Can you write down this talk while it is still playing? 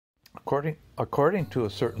According to a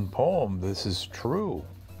certain poem, this is true.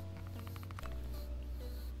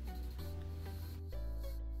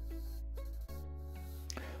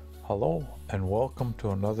 Hello and welcome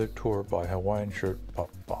to another tour by Hawaiian Shirt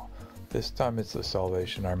Papa. This time it's the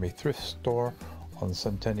Salvation Army thrift store on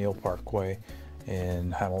Centennial Parkway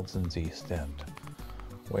in Hamilton's East End.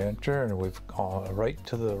 We enter and we've gone right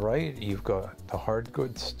to the right. You've got the hard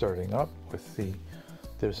goods starting up with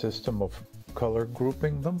their system of color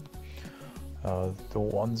grouping them. The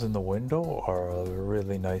ones in the window are a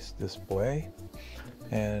really nice display,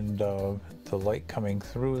 and the light coming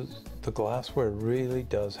through the glassware really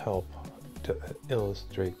does help to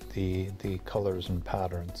illustrate the colors and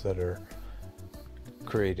patterns that are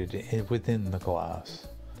created within the glass.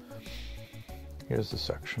 Here's a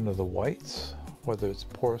section of the whites. Whether it's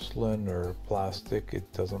porcelain or plastic,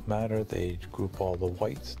 it doesn't matter. They group all the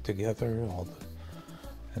whites together,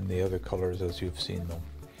 and the other colors as you've seen them.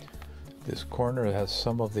 This corner has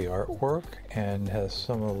some of the artwork and has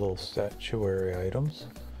some of the little statuary items.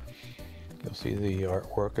 You'll see the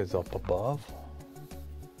artwork is up above.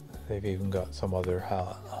 They've even got some other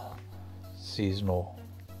seasonal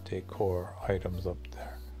decor items up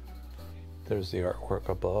there. There's the artwork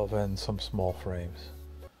above and some small frames.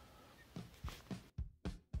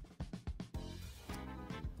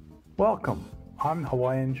 Welcome, I'm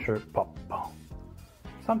Hawaiian Shirt Papa.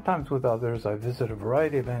 Sometimes with others I visit a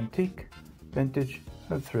variety of antique, vintage,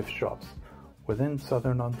 and thrift shops within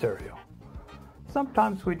southern Ontario.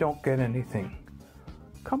 Sometimes we don't get anything.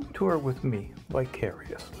 Come tour with me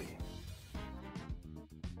vicariously.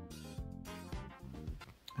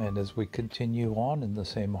 And as we continue on in the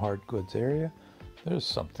same hard goods area, there's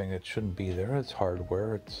something that shouldn't be there. It's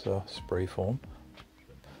hardware, it's spray foam.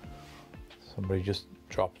 Somebody just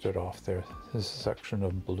dropped it off there. This is a section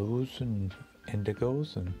of blues and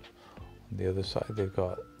indigos, and on the other side they've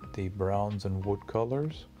got the browns and wood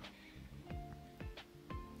colors,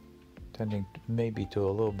 tending maybe to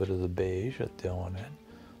a little bit of the beige at the one end.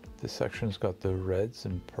 This section's got the reds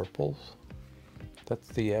and purples. That's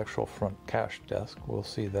the actual front cash desk. We'll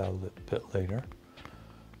see that a bit later.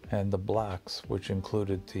 And the blacks, which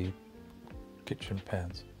included the kitchen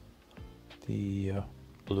pans. The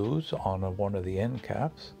blues on one of the end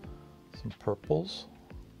caps, some purples,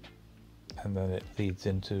 and then it leads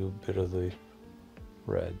into a bit of the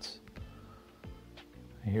reds.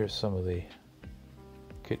 And here's some of the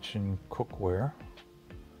kitchen cookware,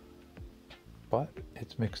 but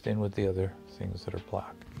it's mixed in with the other things that are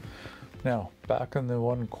black. Now, back in the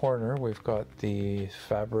one corner, we've got the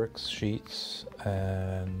fabrics, sheets,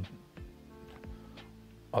 and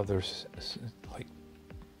others like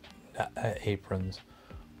aprons,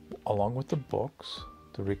 along with the books,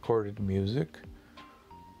 the recorded music.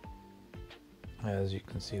 As you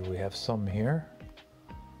can see, we have some here.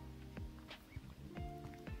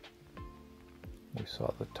 We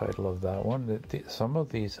saw the title of that one. Some of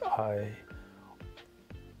these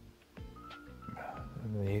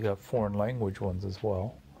you got foreign language ones as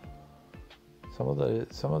well. Some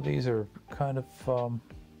of these are kind of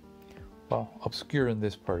well, obscure in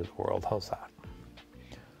this part of the world. How's that?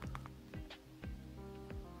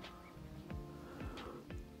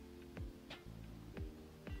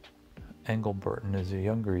 Engelberton is the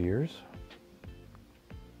younger years.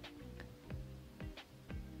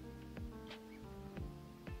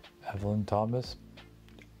 Evelyn Thomas,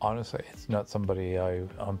 honestly, it's not somebody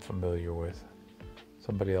I'm familiar with.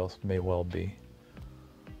 Somebody else may well be.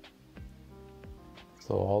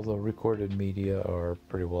 So all the recorded media are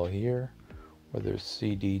pretty well here, whether it's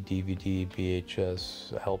CD, DVD,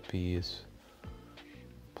 VHS, LPs,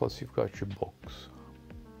 plus you've got your books.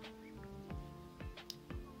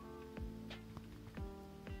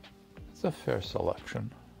 It's a fair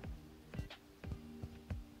selection.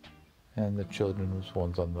 And the children's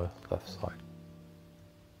ones on the left side.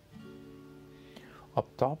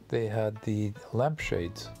 Up top they had the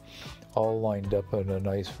lampshades all lined up in a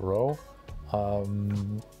nice row.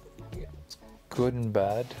 Good and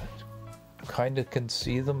bad. Kind of can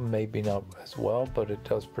see them, maybe not as well, but it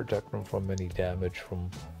does protect them from any damage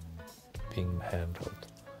from being handled.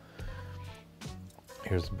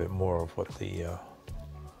 Here's a bit more of what the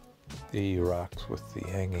racks with the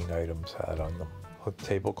hanging items had on them. The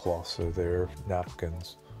tablecloths are there,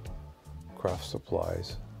 napkins, craft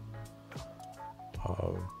supplies.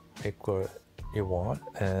 Make what you want.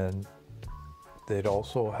 And they'd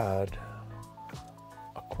also had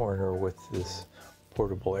a corner with this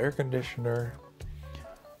portable air conditioner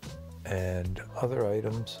and other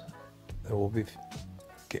items. That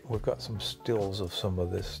we've got some stills of some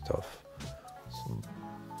of this stuff, some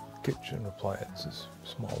kitchen appliances,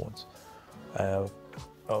 small ones.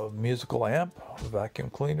 a musical amp, a vacuum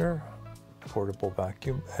cleaner, portable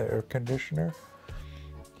vacuum air conditioner.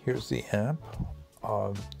 Here's the amp.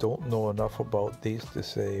 Don't know enough about these to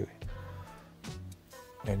say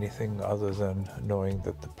anything other than knowing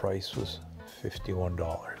that the price was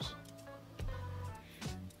 $51.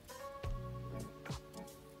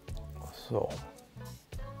 So,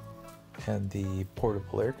 and the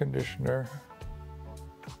portable air conditioner,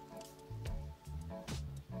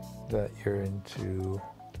 that you're into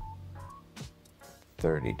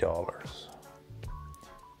 $30.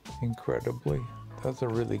 Incredibly, that's a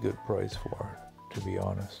really good price for it, to be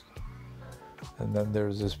honest. And then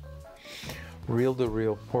there's this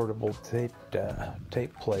reel-to-reel portable tape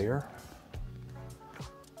player.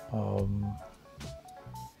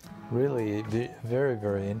 Really very,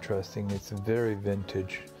 very interesting. It's very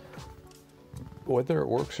vintage. Whether it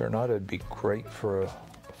works or not, it'd be great for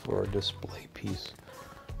a display piece.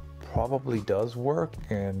 Probably does work,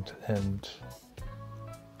 and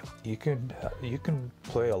you can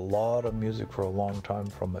play a lot of music for a long time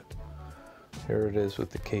from it. Here it is with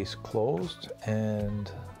the case closed, and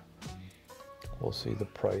we'll see the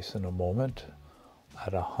price in a moment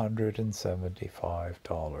at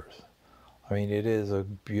 $175. I mean, it is a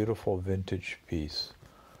beautiful vintage piece.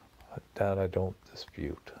 That I don't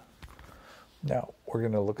dispute. Now, we're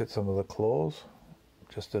going to look at some of the clothes.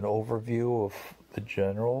 Just an overview of the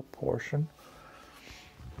general portion.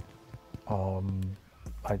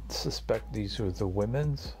 I suspect these are the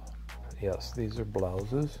women's. Yes, these are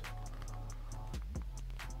blouses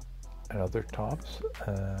and other tops,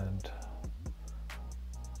 and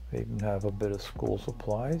they even have a bit of school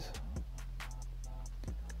supplies.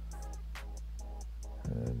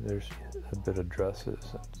 There's a bit of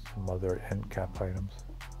dresses and some other end cap items.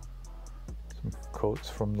 Some coats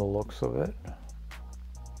from the looks of it.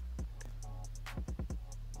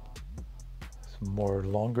 Some more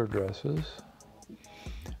longer dresses.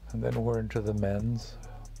 And then we're into the men's.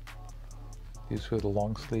 These were the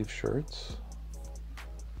long sleeve shirts.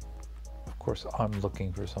 Of course, I'm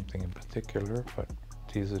looking for something in particular, but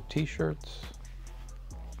these are t-shirts,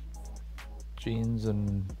 jeans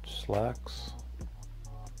and slacks.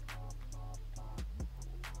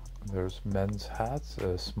 There's men's hats,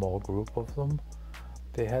 a small group of them.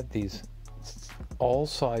 They had these all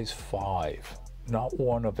size 5, not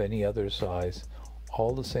one of any other size,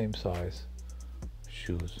 all the same size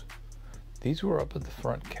shoes. These were up at the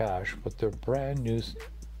front cash, but they're brand new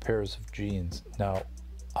pairs of jeans. Now,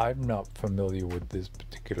 I'm not familiar with this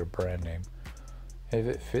particular brand name. If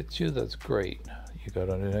it fits you, that's great. You got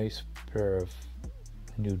a nice pair of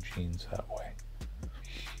new jeans that way.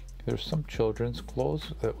 There's some children's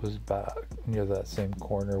clothes that was back near that same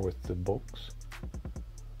corner with the books.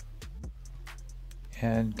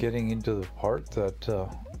 And getting into the part that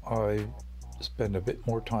I spend a bit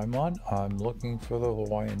more time on, I'm looking for the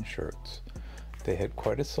Hawaiian shirts. They had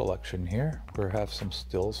quite a selection here. We have some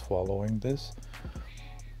stills following this.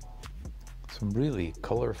 Some really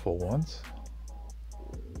colorful ones.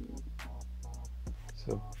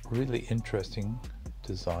 So really interesting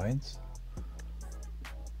designs.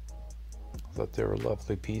 I thought they were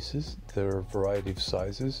lovely pieces. There are a variety of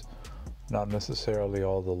sizes, not necessarily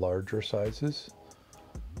all the larger sizes.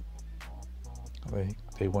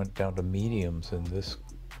 They went down to mediums in this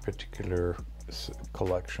particular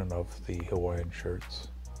collection of the Hawaiian shirts.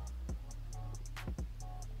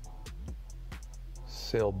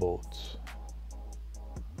 Sailboats.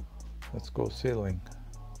 Let's go sailing.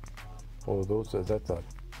 Oh, that's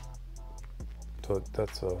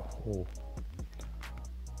a oh,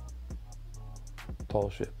 tall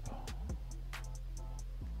ship.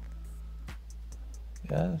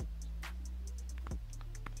 Yeah,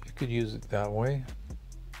 you could use it that way.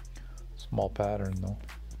 Small pattern though,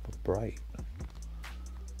 but bright.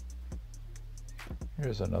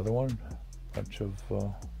 Here's another one, bunch of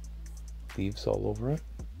leaves all over it.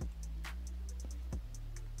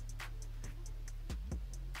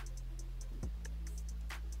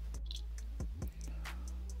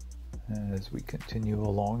 And as we continue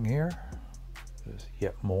along here, there's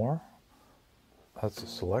yet more. That's a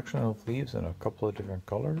selection of leaves in a couple of different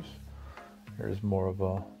colors. Here's more of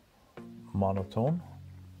a monotone,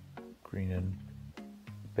 green and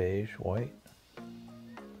beige, white.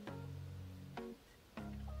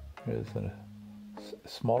 Here's a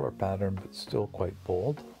smaller pattern, but still quite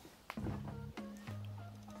bold.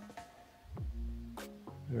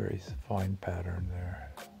 Very fine pattern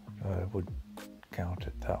there. I would count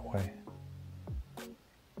it that way.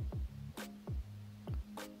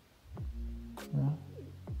 Well,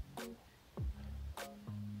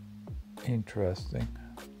 interesting.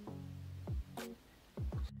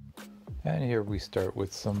 And here we start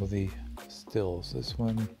with some of the stills. This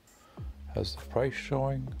one has the price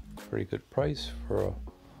showing, pretty good price for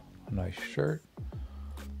a nice shirt.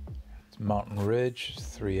 It's Mountain Ridge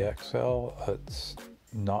 3XL. It's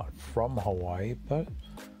not from Hawaii, but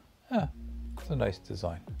it's a nice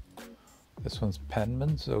design. This one's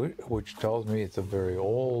Penman's, which tells me it's a very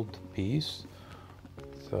old piece.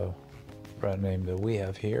 It's a brand name that we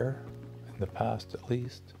have here, in the past at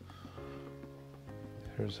least.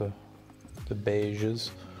 Here's the beiges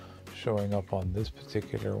showing up on this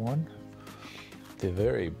particular one. The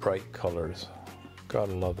very bright colors,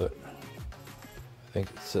 gotta love it. I think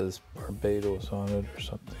it says Barbados on it or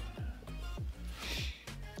something.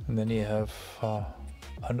 And then you have a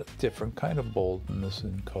different kind of boldness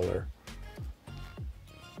in color.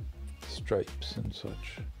 Stripes and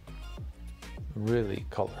such. Really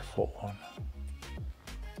colorful one.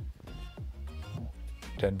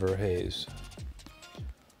 Denver Haze.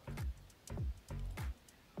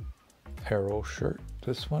 Arrow shirt,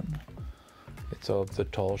 this one. It's of the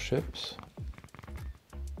tall ships.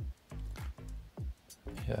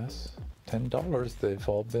 Yes, $10. They've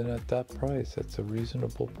all been at that price. That's a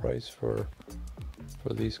reasonable price for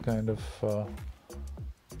these kind of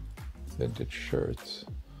vintage shirts.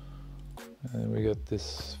 And we got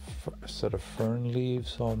this set of fern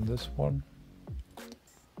leaves on this one.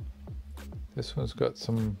 This one's got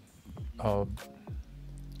some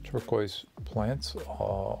turquoise plants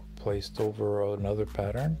placed over another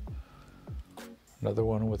pattern. Another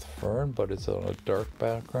one with fern, but it's on a dark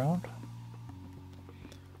background.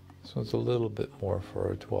 This one's a little bit more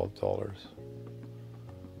for $12.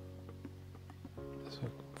 There's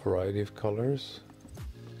a variety of colors.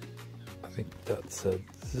 I think that's a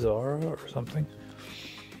Zara or something.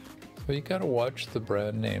 So you gotta watch the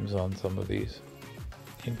brand names on some of these.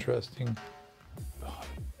 Interesting,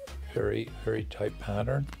 very, very tight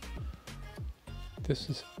pattern. This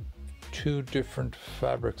is two different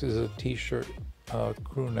fabrics. This is a t-shirt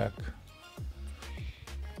crew neck.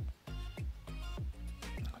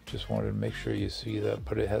 Just wanted to make sure you see that,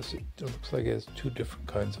 but it looks like it has two different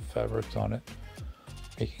kinds of fabrics on it,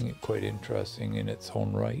 making it quite interesting in its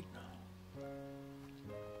own right.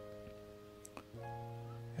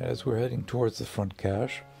 As we're heading towards the front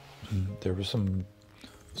cache, there were some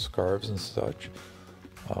scarves and such,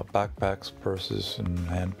 backpacks, purses, and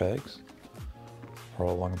handbags are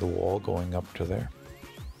all along the wall going up to there.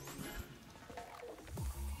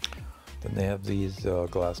 Then they have these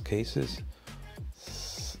glass cases.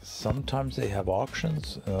 Sometimes they have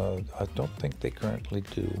auctions. I don't think they currently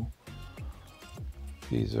do.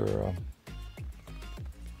 These are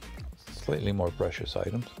slightly more precious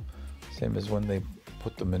items. Same as when they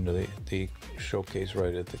put them into the showcase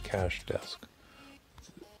right at the cash desk.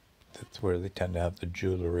 That's where they tend to have the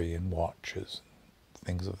jewelry and watches,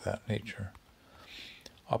 things of that nature.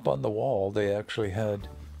 Up on the wall, they actually had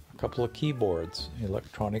a couple of keyboards,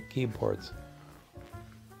 electronic keyboards.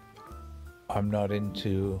 I'm not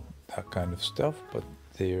into that kind of stuff, but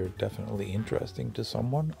they're definitely interesting to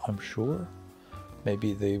someone, I'm sure.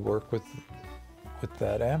 Maybe they work with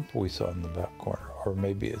that amp we saw in the back corner, or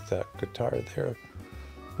maybe it's that guitar there.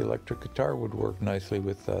 The electric guitar would work nicely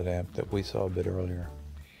with that amp that we saw a bit earlier.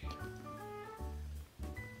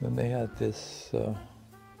 Then they had this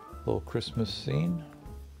little Christmas scene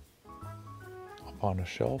up on a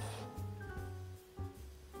shelf.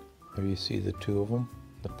 There you see the two of them.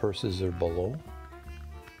 The purses are below.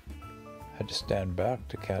 Had to stand back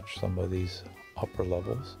to catch some of these upper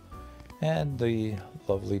levels. And the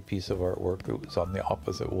lovely piece of artwork, it was on the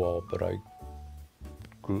opposite wall, but I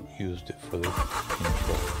used it for the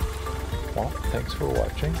intro. Well, thanks for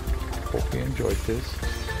watching. Hope you enjoyed this.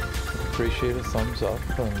 Appreciate a thumbs up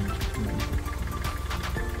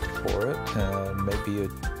for it, and maybe a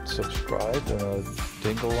subscribe and a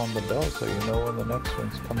dingle on the bell so you know when the next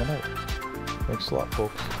one's coming out. Thanks a lot,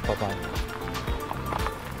 folks. Bye-bye.